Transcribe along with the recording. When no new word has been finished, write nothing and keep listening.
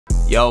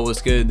Yo,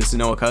 what's good? This is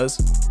Noah Cuz.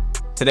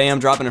 Today I'm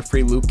dropping a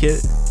free loop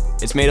kit.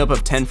 It's made up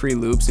of 10 free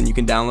loops and you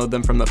can download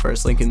them from the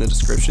first link in the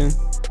description.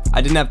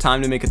 I didn't have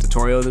time to make a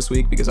tutorial this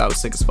week because I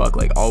was sick as fuck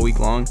like all week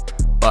long,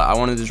 but I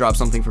wanted to drop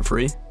something for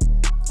free.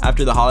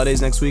 After the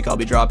holidays next week, I'll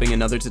be dropping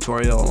another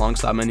tutorial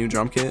alongside my new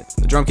drum kit.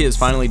 The drum kit is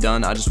finally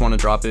done, I just want to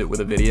drop it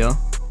with a video.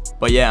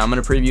 But yeah, I'm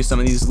going to preview some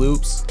of these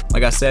loops.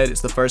 Like I said, it's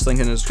the first link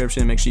in the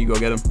description, make sure you go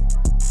get them.